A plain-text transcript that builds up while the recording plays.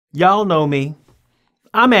Y'all know me.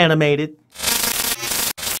 I'm animated.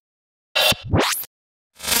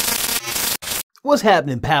 What's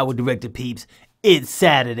happening, PowerDirector peeps? It's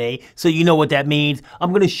Saturday, so you know what that means. I'm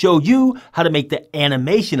going to show you how to make the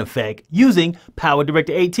animation effect using PowerDirector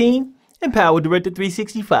 18 and PowerDirector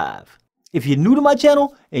 365. If you're new to my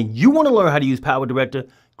channel and you want to learn how to use PowerDirector,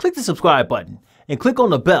 click the subscribe button and click on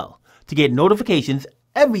the bell to get notifications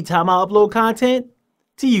every time I upload content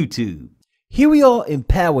to YouTube. Here we are in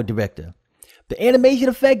PowerDirector. The animation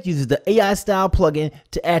effect uses the AI style plugin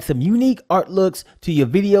to add some unique art looks to your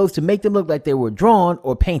videos to make them look like they were drawn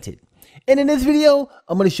or painted. And in this video,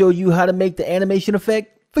 I'm going to show you how to make the animation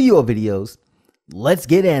effect for your videos. Let's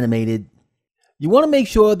get animated. You want to make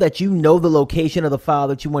sure that you know the location of the file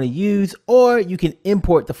that you want to use, or you can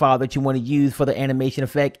import the file that you want to use for the animation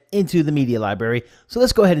effect into the media library. So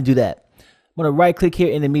let's go ahead and do that. I'm going to right click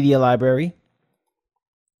here in the media library.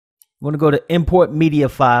 I'm going to go to import media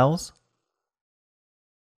files.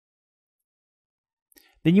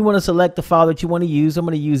 Then you want to select the file that you want to use. I'm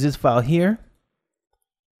going to use this file here.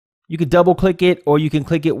 You can double click it, or you can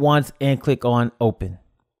click it once and click on open.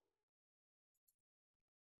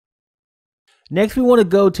 Next, we want to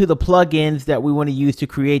go to the plugins that we want to use to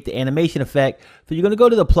create the animation effect. So you're going to go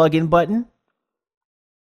to the plugin button.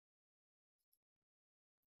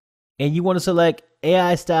 And you want to select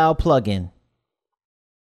AI style plugin.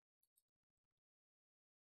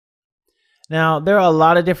 Now, there are a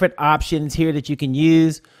lot of different options here that you can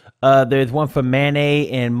use. There's one for Manet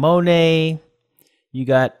and Monet. You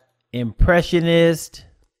got Impressionist.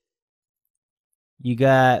 You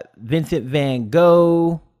got Vincent van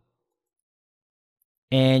Gogh.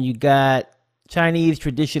 And you got Chinese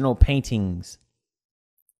traditional paintings.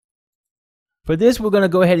 For this, we're going to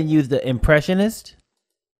go ahead and use the Impressionist.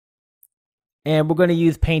 And we're going to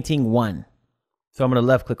use painting 1. So I'm going to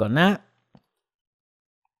left click on that.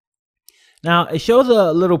 Now, it shows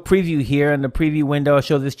a little preview here in the preview window. It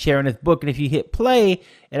shows this chair and this book. And if you hit play,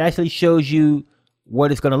 it actually shows you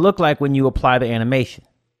what it's going to look like when you apply the animation.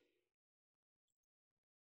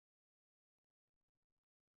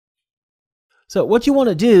 So what you want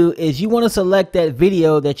to do is you want to select that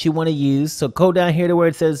video that you want to use. So go down here to where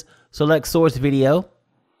it says select source video.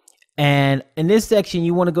 And in this section,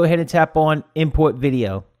 you want to go ahead and tap on import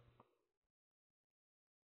video.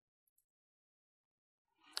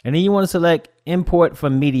 And then you want to select import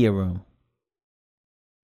from media room.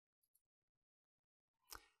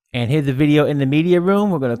 And here's the video in the media room.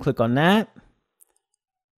 We're going to click on that.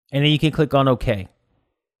 And then you can click on OK.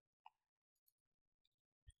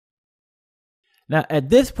 Now at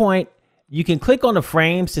this point, you can click on the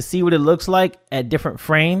frames to see what it looks like at different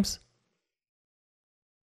frames.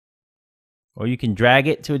 Or you can drag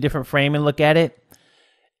it to a different frame and look at it.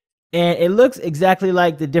 And it looks exactly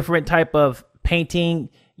like the different type of painting,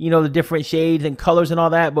 you know, the different shades and colors and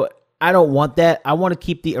all that, but I don't want that. I want to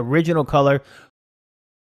keep the original color.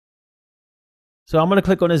 So I'm going to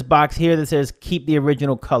click on this box here that says keep the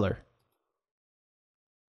original color.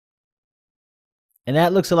 And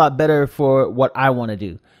that looks a lot better for what I want to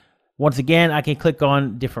do. Once again, I can click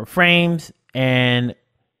on different frames and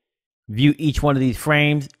view each one of these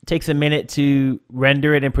frames. It takes a minute to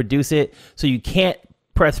render it and produce it. So you can't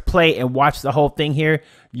press play and watch the whole thing here.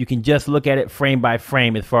 You can just look at it frame by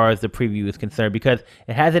frame as far as the preview is concerned, because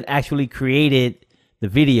it hasn't actually created the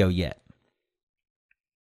video yet.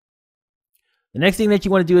 The next thing that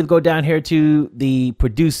you want to do is go down here to the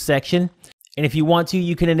produce section. And if you want to,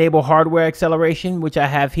 you can enable hardware acceleration, which I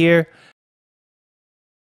have here.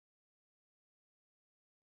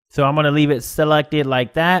 So I'm going to leave it selected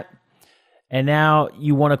like that. And now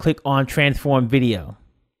you want to click on transform video.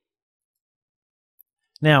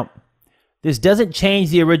 Now, this doesn't change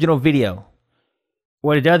the original video.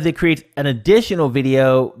 What it does, it creates an additional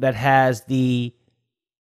video that has the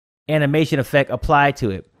animation effect applied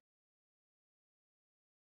to it.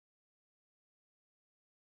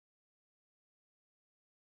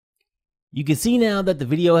 You can see now that the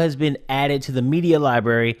video has been added to the media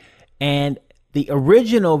library, and the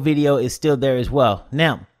original video is still there as well.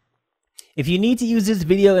 Now, if you need to use this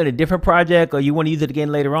video in a different project, or you want to use it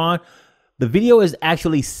again later on, the video is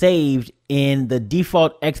actually saved in the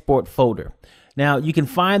default export folder. Now, you can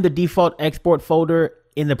find the default export folder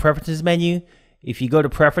in the preferences menu. If you go to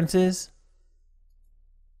preferences,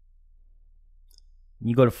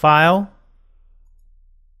 you go to file,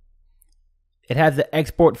 it has the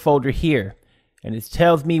export folder here, and it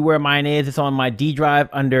tells me where mine is. It's on my D drive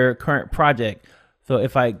under current project. So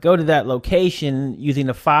if I go to that location using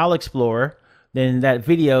the file explorer, then that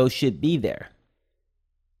video should be there.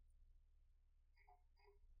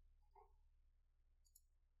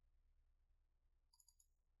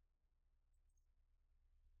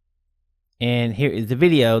 And here is the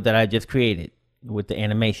video that I just created with the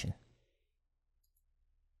animation.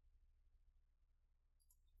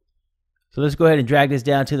 So let's go ahead and drag this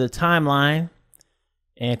down to the timeline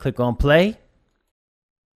and click on play.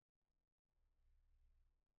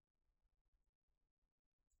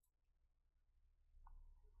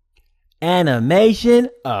 Animation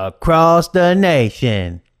across the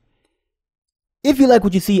nation. If you like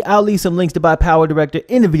what you see, I'll leave some links to buy PowerDirector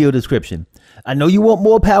in the video description. I know you want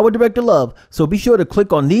more PowerDirector love, so be sure to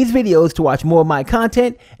click on these videos to watch more of my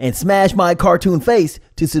content and smash my cartoon face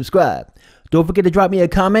to subscribe. Don't forget to drop me a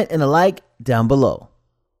comment and a like down below.